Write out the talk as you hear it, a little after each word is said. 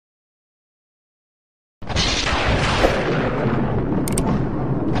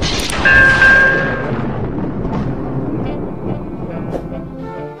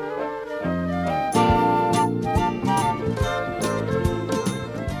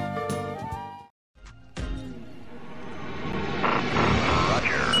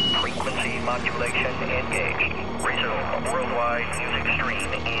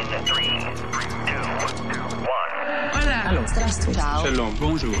Namaste. Ciao. Shalom.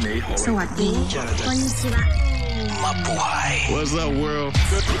 Bonjour. Sawadee. Konnichiwa. Mabuhay. What's up, world?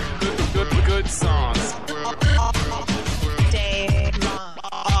 Good songs.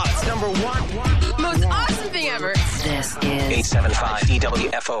 It's number one. Most awesome thing ever. This is 875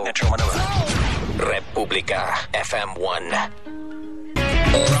 EWFO Metro Manila. Republica FM 1.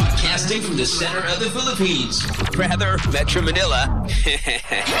 Broadcasting from the center of the Philippines. Rather, Metro Manila.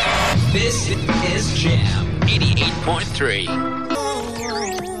 This is Jam 88.3.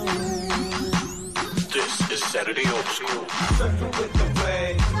 This is Saturday Old School. Surfing with the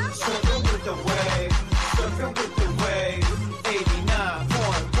wave, surfing with the wave, surfing with the wave.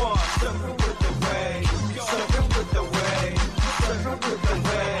 89.1. Surfing with the wave, surfing with the wave, surfing with the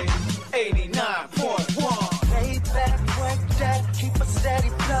wave. 89.1. Lay back, work that, keep a steady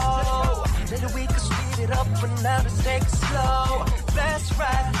flow. Maybe we can speed it up and now let's take it slow. Let's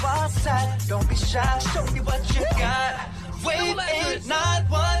ride wild side, don't be shy, show me what you got. Wave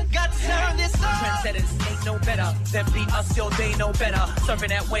 891, got to turn this up. Trendsetters ain't no better than beat us, still they know better. Surfing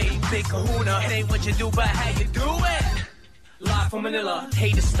that wave, big kahuna. It ain't what you do, but how you do it. Live from Manila,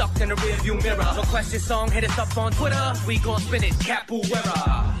 haters stuck in the rearview mirror. Request this song, hit us up on Twitter. We gon' spin it,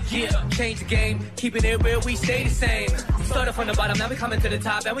 capoeira. Yeah, change the game, keeping it real, we stay the same. Started from the bottom, now we coming to the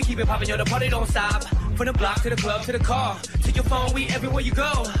top, and we keep it popping, yo, the party don't stop. From the block to the club to the car, to your phone, we everywhere you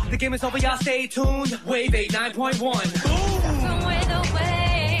go. The game is over, y'all stay tuned. Wave 89.1. Surfing with the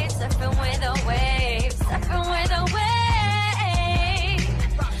waves, surfing with the waves, surfing with the waves,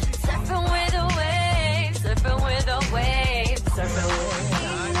 surfing with the waves, surfing with the waves, surfing with the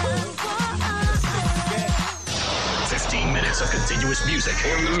waves. 15 minutes of continuous music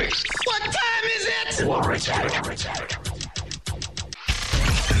in the mix. What time is it?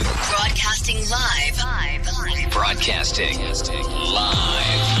 Broadcasting live. Broadcasting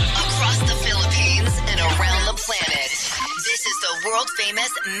live Across the Philippines and around the planet. This is the world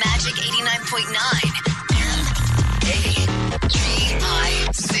famous Magic 89.9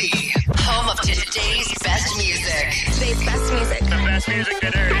 MAGIC. Home of today's best music. Today's best music. The best music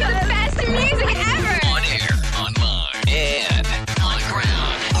that ever. The best music ever. on air, online, and on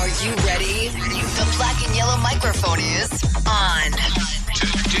ground. Are you ready? The black and yellow microphone is on.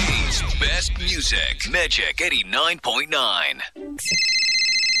 Today's best music, Magic 89.9.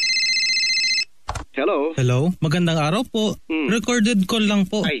 Hello, magandang araw po. Recorded call lang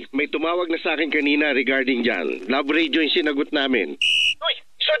po. Ay, may tumawag na sa akin kanina regarding dyan. Love Radio yung sinagot namin. Uy,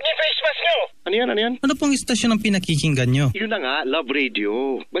 short niyo face mask nyo. Ano yan? Ano pong istasyon ang pinakikinggan nyo? Yun na nga, Love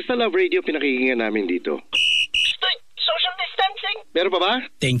Radio. Basta Love Radio pinakikinggan namin dito. Stoy, social distancing. Meron pa ba?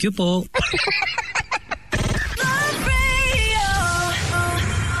 Thank you po.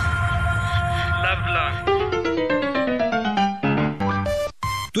 Love lang.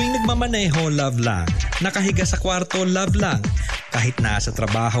 Tuwing nagmamaneho, love lang. Nakahiga sa kwarto, love lang. Kahit nasa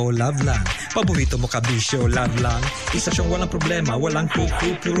trabaho, love lang. Paborito mo kabisyo, love lang. Istasyong walang problema, walang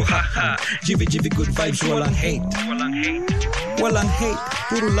kuku, puro haha. GV, good vibes, walang hate. Walang hate,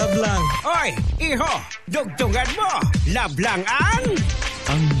 puro love lang. Oy, iho, dugtungan mo. Love lang ang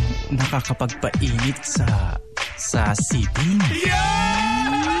Nakakapagpainit sa sibling.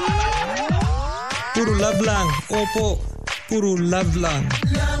 Puro love lang, opo. Puro love lang.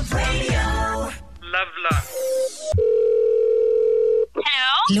 Love Radio. Love lang.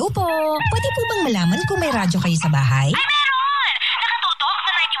 Hello po. Pwede po bang malaman kung may radyo kayo sa bahay? Ay, meron! Nakatutok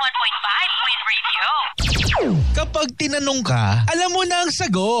sa 91.5 Win Radio. kapag tinanong ka, alam mo na ang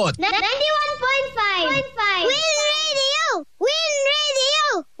sagot. 91.5 Win Radio! Win Radio!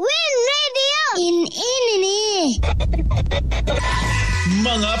 Win Radio! In-in-ini!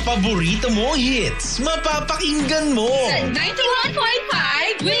 Mga paborito mong hits, mapapakinggan mo. Sa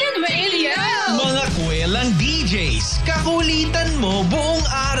 91.5 Win Radio! Mga kwelang DJs, kakulitan mo buong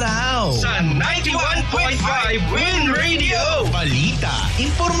araw. Sa 91.5 Win Radio! Balita,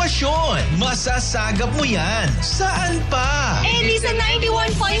 impormasyon, masasagap mo yan. Saan pa? Edi sa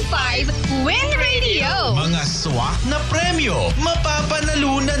 91.5 Win Radio! Mga swak na premyo,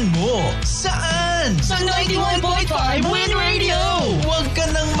 mapapanalunan mo. Saan? Sa 91.5 Win Radio! Huwag ka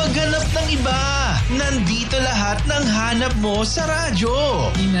nang maghanap ng iba. Nandito lahat ng hanap mo sa radyo.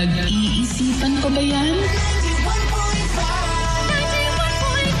 Pinag-iisipan ko ba yan?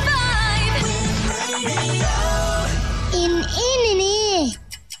 91.5 In-in-ini!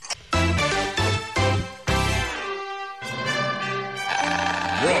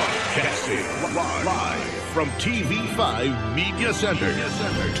 Broadcasting live from TV5 Media Center.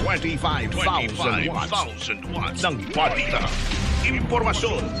 25,000 watts ng balita,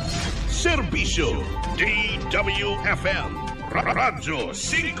 impormasyon, serbisyo, DWFM, Radyo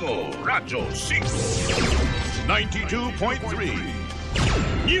 5, 92.3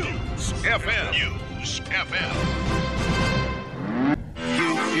 News FM. News FM.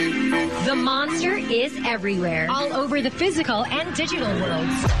 The Monster is everywhere, all over the physical and digital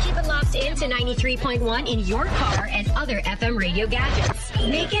worlds. Keep it locked into 93.1 in your car and other FM radio gadgets.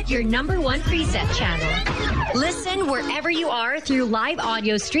 Make it your #1 preset channel. Listen wherever you are through live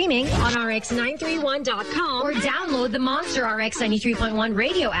audio streaming on RX931.com or download the Monster RX 93.1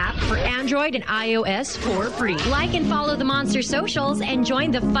 radio app for Android and iOS for free. Like and follow the Monster socials and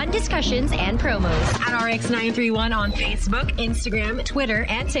join the fun discussions and promos at RX931 on Facebook, Instagram, Twitter,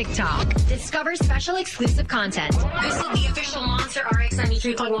 and TikTok. Discover special exclusive content. Visit the official Monster RX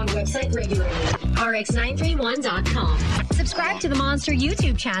 93.1 website regularly. RX931.com. Subscribe to the Monster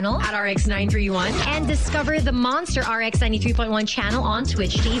YouTube channel at RX931 and discover the Monster RX 93.1 channel on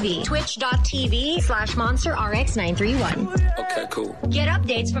Twitch TV. Twitch.tv/Monster RX 931. Okay, cool. Get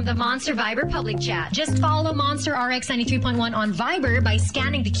updates from the Monster Viber public chat. Just follow Monster RX 93.1 on Viber by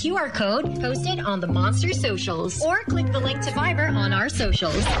scanning the QR code posted on the Monster socials or click the link to Viber on our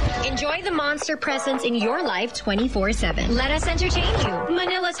socials. Enjoy the Monster presence in your life 24/7. Let us entertain you.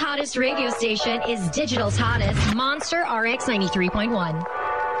 Manila's hottest radio station is digital's hottest, Monster RX 93.1.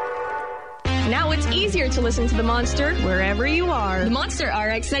 Now it's easier to listen to the Monster wherever you are. The Monster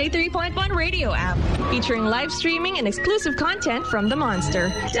RX 93.1 radio app, featuring live streaming and exclusive content from the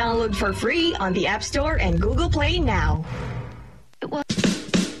Monster. Download for free on the App Store and Google Play now.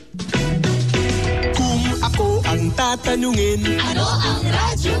 Kung ako ang tatanungin, ano ang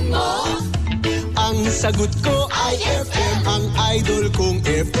radyo mo? Ang sagot ko ay FM, ang idol kong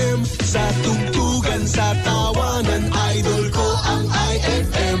FM. Sa tugtugan, sa tawanan, idol ko ang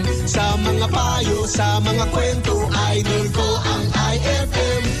IFM. Sa mga payo, sa mga kwento, idol ko ang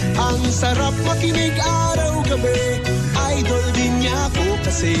IFM. Ang sarap makinig araw-gabi, idol din niya ako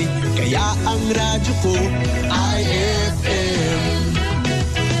kasi. Kaya ang radyo ko, IFM.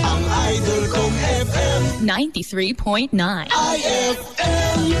 Ang idol kong FM, 93.9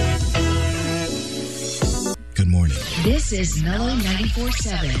 IFM. Good morning. This is Mellow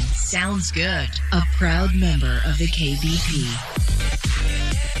 94.7. Sounds good. A proud member of the KBP.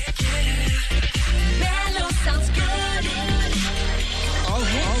 Mellow sounds good.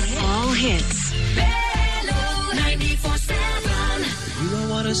 All hits. Mellow 94.7. You don't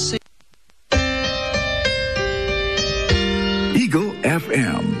want to say. Eagle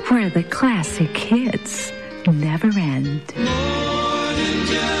FM. Where the classic hits never end. More than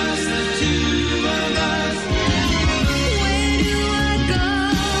just the two of us.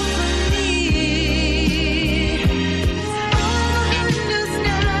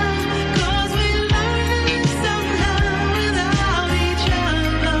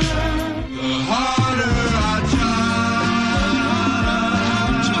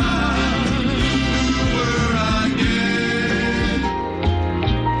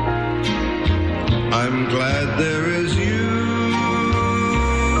 I'm glad there is you.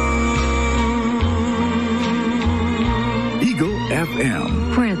 Eagle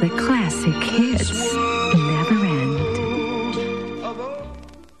FM. Where the classic hits never end.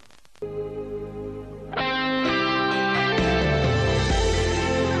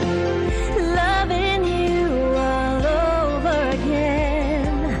 Loving you all over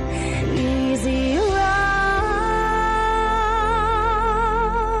again. Easy rock.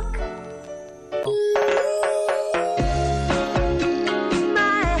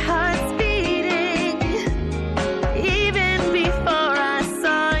 My heart's beating even before I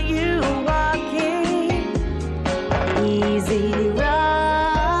saw you walking. Easy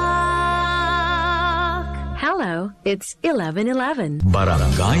rock. Hello, it's 11:11.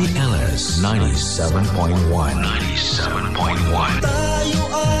 Barangay LS 97.1. 97.1. Tayo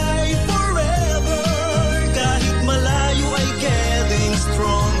ay forever, kahit malayo ay getting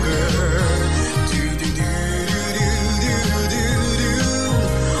stronger.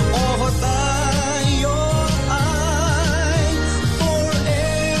 Oh, tayo ay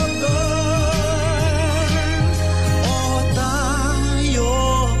forever. Oh, tayo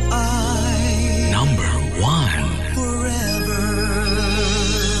ay Number 1. forever.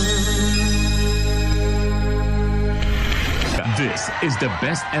 This is the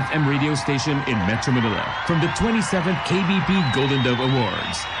best FM radio station in Metro Manila from the 27th KBP Golden Dove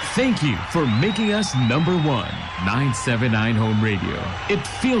Awards. Thank you for making us number 1. 979 Home Radio. It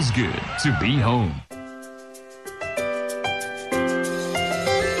feels good to be home.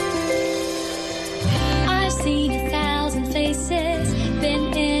 I've seen 1,000 faces,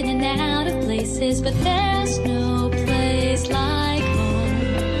 been in and out of places, but there's no place like home.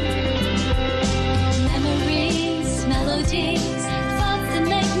 Memories, melodies, thoughts that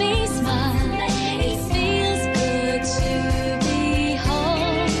make me smile. It feels good.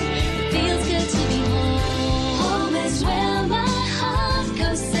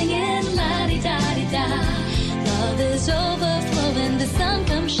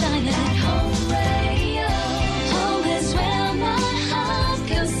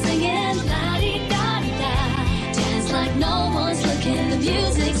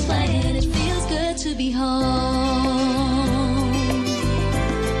 be home.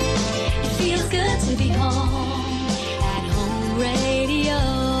 It feels good to be home at Home Radio.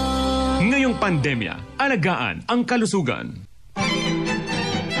 Ngayong pandemya, alagaan ang kalusugan.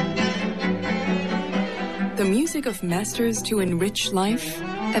 The music of masters to enrich life,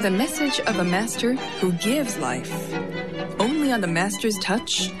 and the message of a master who gives life. Only on the Master's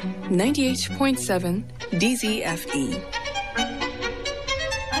Touch, 98.7 DZFE.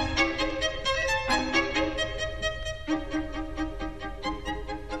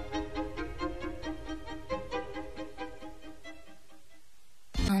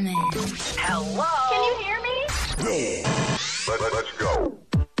 Hello? Can you hear me? Let's go.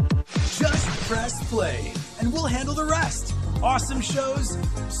 Just press play, and we'll handle the rest. Awesome shows,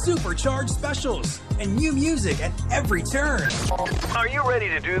 supercharged specials, and new music at every turn. Are you ready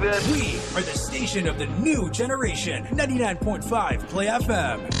to do this? We are the station of the new generation. 99.5 Play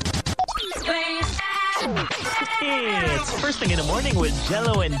FM. It's first thing in the morning with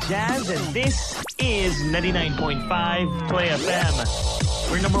Jello and Jazz, and this is 99.5 Play FM.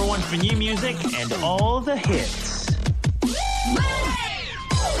 We're number one for new music and all the hits.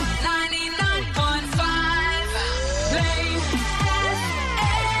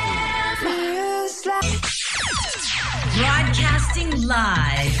 Broadcasting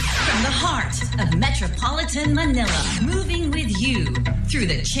live from the heart of metropolitan Manila, moving with you through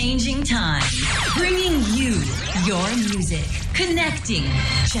the changing times, bringing you your music, connecting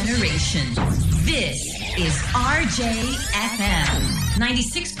generations. This is RJFM.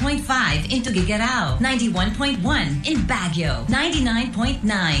 96.5 in Tuguegarao, 91.1 in Baguio,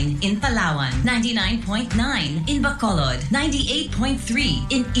 99.9 in Palawan, 99.9 in Bacolod,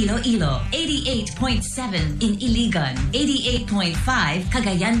 98.3 in Iloilo, 88.7 in Iligan, 88.5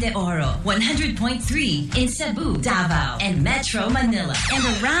 Cagayan de Oro, 100.3 in Cebu, Davao, and Metro Manila, and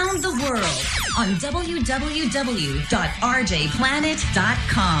around the world on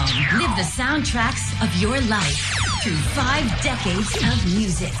www.rjplanet.com. Live the soundtracks of your life through 5 decades of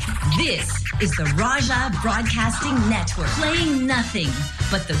music. This is the Raja Broadcasting Network, playing nothing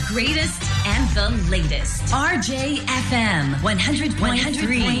but the greatest and the latest. RJFM 100.3. We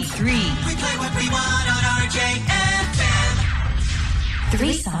play what we want on RJFM.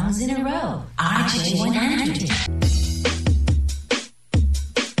 3 songs in a row. RJ 100.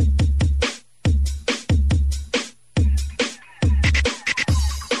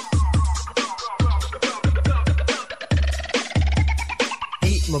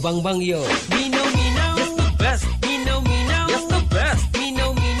 Mabangbang yo. Minaw, minaw. Yes, the best. Minaw, minaw. Yes, the best.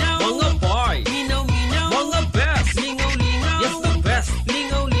 Minaw, minaw. Mga boy. Minaw, minaw. Mga best. Lingaw, lingaw. Yes, the best.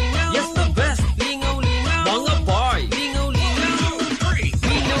 Lingaw, lingaw. Yes, the best. Lingaw, lingaw. Mga boy. Lingaw, lingaw.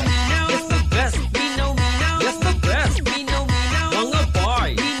 Minaw, minaw. Yes, the best. Minaw, minaw. Yes, the best. Minaw, minaw. Mga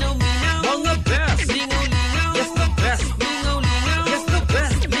boy. Minaw, minaw. Mga best. Lingaw, lingaw. Yes, the best. Lingaw, lingaw. Yes, the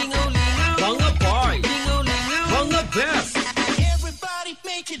best. Lingaw, lingaw. Mga boy. Lingaw, lingaw. Mga best.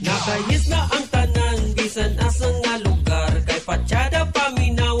 Nakayis na ang tanan, bisan asa nga lugar. Kay patsada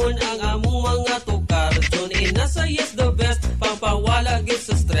paminawon ang among mga tukar. Tune in na sa yes the best, pampawala git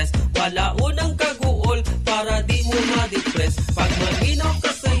sa stress. Wala unang kaguol, para di mo ma-depress. Pag maminaw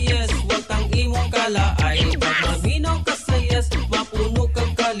ka sa yes, wag tang imong kalaay. Pag maminaw ka sa yes, mapuno kang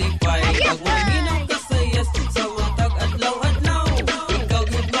kalipay. Pag maminaw ka sa yes, sa matag adlaw-adlaw. Ikaw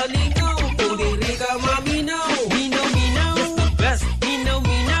gid malingaw, kung diri ka maminaw. Minaw, minaw, yes the best. Minaw,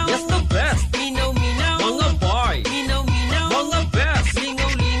 minaw, yes the best. Minaw, minaw, mga boy. Minaw, minaw, mga best.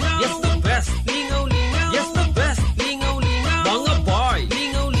 Lingaw, lingaw, yes the best. Lingaw, lingaw, yes the best. Lingaw, lingaw, mga boy.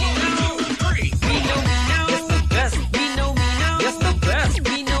 Lingaw, lingaw. Minaw, minaw, yes the best. Minaw, minaw, yes the best.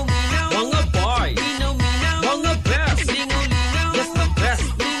 Minaw, minaw, mga boy. Minaw, minaw, mga best. Lingaw, lingaw, yes the best.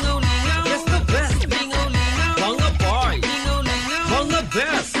 Lingaw, lingaw, yes the best. Lingaw, lingaw, mga boy. Lingaw, lingaw, mga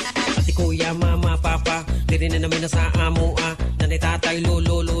best. Ati kuya, mama, papa, diri na namin na sa amo nanay, tatay,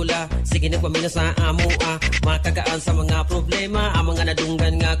 lolo, lola. Sige nagpamina sa amo makagaan sa mga problema. Ang mga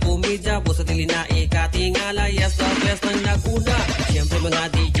nadunggan nga kumidya, busa dili na ikatingala. Yes, the best ang naguna. Siyempre mga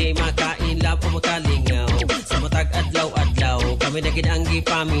DJ makain lang o makalingaw. Sa matag adlaw-adlaw, kami na ginanggi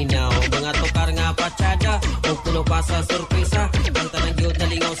paminaw. Mga tukar nga patsada, o puno pa sa sorpresa. Ang tanang yun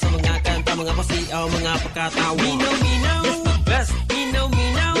nalingaw sa mga kanta, mga pasiaw, mga pagkatawa. Minaw, minaw, yes the best. Minaw,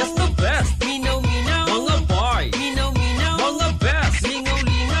 minaw, yes the best. Minaw, minaw, mga boy. Minaw, minaw, mga best. Lingaw,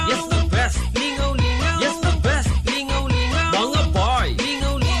 lingaw, yes the best. Lingaw, lingaw, yes the best. Lingaw, lingaw, mga boy.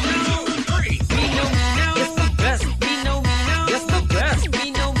 Lingaw, lingaw. Minaw, minaw, yes the best. Minaw, minaw, yes the best.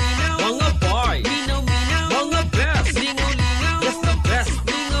 Minaw, minaw, mga boy. Minaw, minaw, mga best. Lingaw, lingaw, yes the best.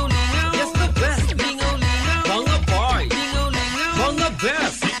 Lingaw, lingaw, yes the best. Lingaw, lingaw, mga boy. Lingaw, lingaw, mga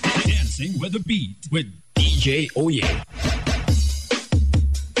best. Dancing with the beat. with DJ Oye.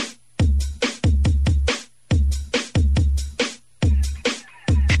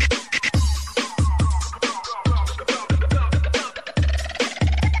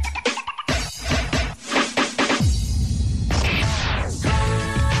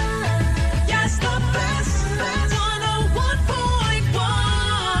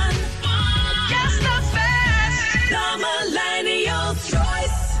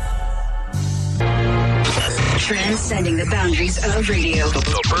 Transcending the boundaries of radio. The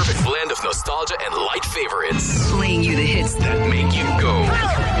perfect blend of nostalgia and light favorites. Playing you the hits that make you go.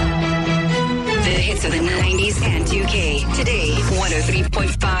 The hits of the 90s and 2K. Today,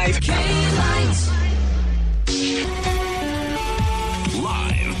 103.5 K-Lights.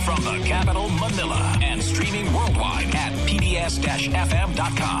 Live from the capital, Manila, and streaming worldwide at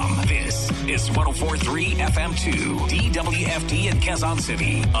pbs-fm.com. This is 104.3 FM2, DWFT in Quezon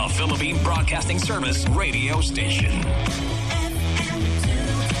City, a Philippine Broadcasting Service radio station.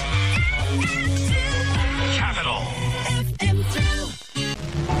 Capital.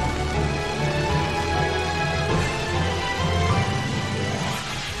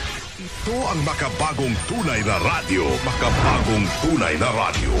 Ito ang makabagong tunay na radyo. Makabagong tunay na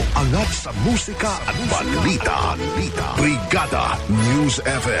radyo. Angat sa musika at balita. Brigada News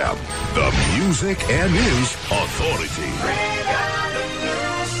FM. The Music and News Authority.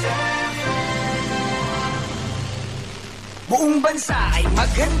 Buong bansa ay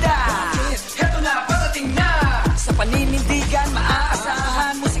maganda. Heto na, parating na. Sa paninindigan,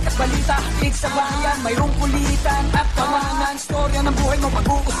 maaasahan. Musika at balita, higit sa bayan. Mayroong kulitan at tawanan. Storya ng buhay mo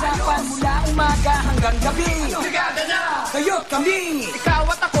pag-uusapan. Mula umaga hanggang gabi. Brigada na! Kayo't kami! Ikaw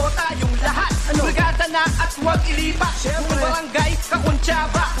at ako, tayong lahat. Brigada na at huwag ilipat. Buong barangay,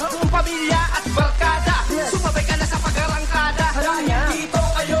 kakuntsaba. Buong pamilya at barkada. Sumabay ka na sa pag-arangkada. Dahil dito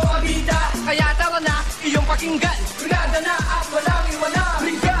kayo abida. Kaya tara na, iyong pakinggan. Brigada na at walang iwanan.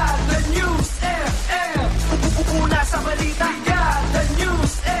 Brigada News FM. Una sa balita. Brigada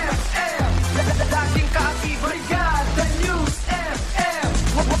News FM. Laging ka-active. Brigada News FM.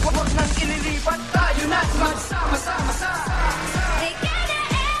 Huwag nang ililipat. Tayo na magsama-sama sa Brigada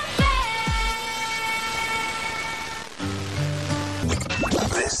FM.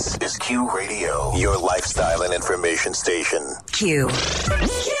 This is Q Radio, your lifestyle and information station. Q.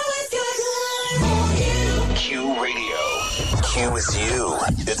 Q Radio. Q is you.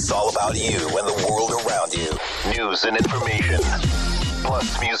 It's all about you and the world around you. News and information.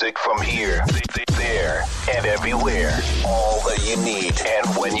 Plus music from here, there, and everywhere. All that you need and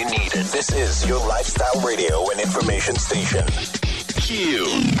when you need it. This is your lifestyle radio and information station. Q.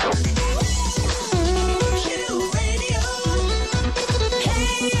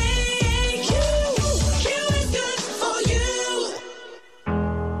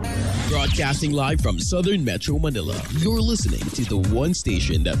 Broadcasting live from Southern Metro Manila, you're listening to the one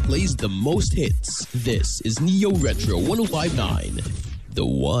station that plays the most hits. This is Neo Retro 105.9, the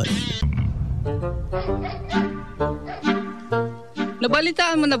one.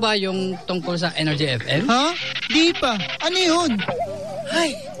 Nabalitaan mo na ba yung tungkol sa Energy FM? Ha? Di pa. Ano yun?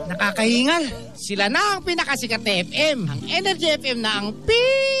 Ay, nakakahingal. Sila na ang pinakasikat na FM. Ang Energy FM na ang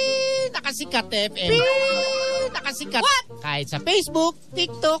pinakasikat na FM. Pinakasikat. What? Kahit sa Facebook,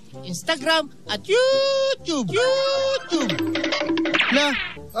 TikTok, Instagram, at YouTube.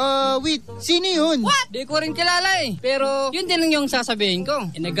 Wait, sino yun? What? Di ko rin kilala eh. Pero yun din yung sasabihin ko.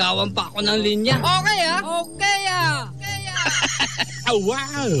 Inagawan pa ako ng linya. Okay ah.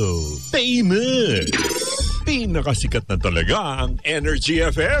 Wow! Famous! Pinakasikat na talaga ang Energy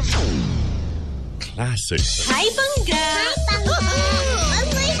FM. Classic. Hi, Bangga! Huwag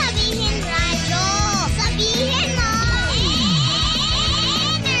mo'y sabihin radyo. Sabihin mo!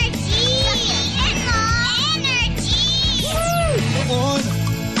 Energy! Sabihin mo! Energy! Noon,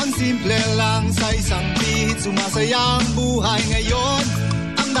 ang simple lang sa isang bihit. Sumasaya ang buhay ngayon.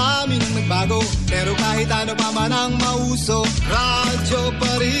 Ang daming nagbago, pero kahit ano pa man ang mauso, radyo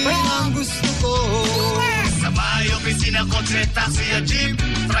pa rin ang gusto ko. Sa bahay, opisina, kotse, taxi at jeep,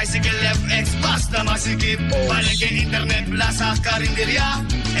 tricycle, FX, bus na masikip, palengke, internet, plaza, karinderya,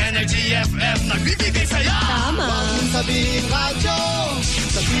 Energy FM, nagbibigay saya. Tama. Huwag mong sabihin radyo,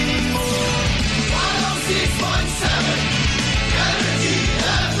 sabihin mo 106.7 Energy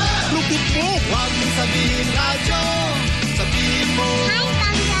FM. Lupit mo. Huwag mong sabihin radyo, sabihin mo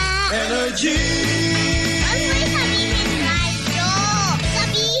Energy. Huwag mo'y sabihin radyo.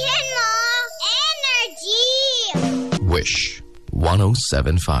 Sabihin mo Energy. Wish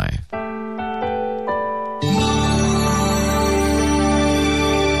 107.5.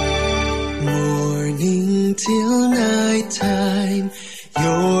 Morning till nighttime,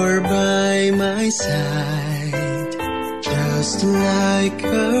 you're by my side.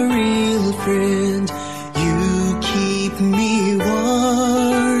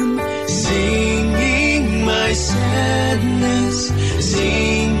 happiness,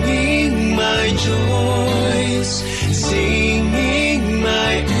 singing my joys, singing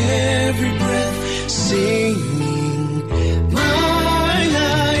my every breath, singing my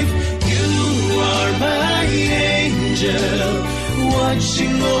life. You are my angel,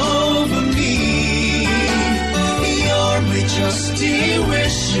 watching over me. You're my trusty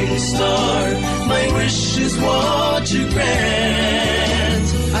wishing star, my wish is what you grant.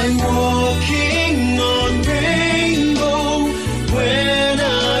 I'm walking on rainbow when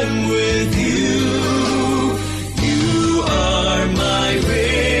I'm with you. You are my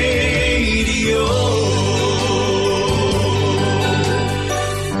radio.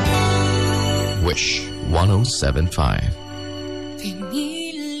 Wish 1075.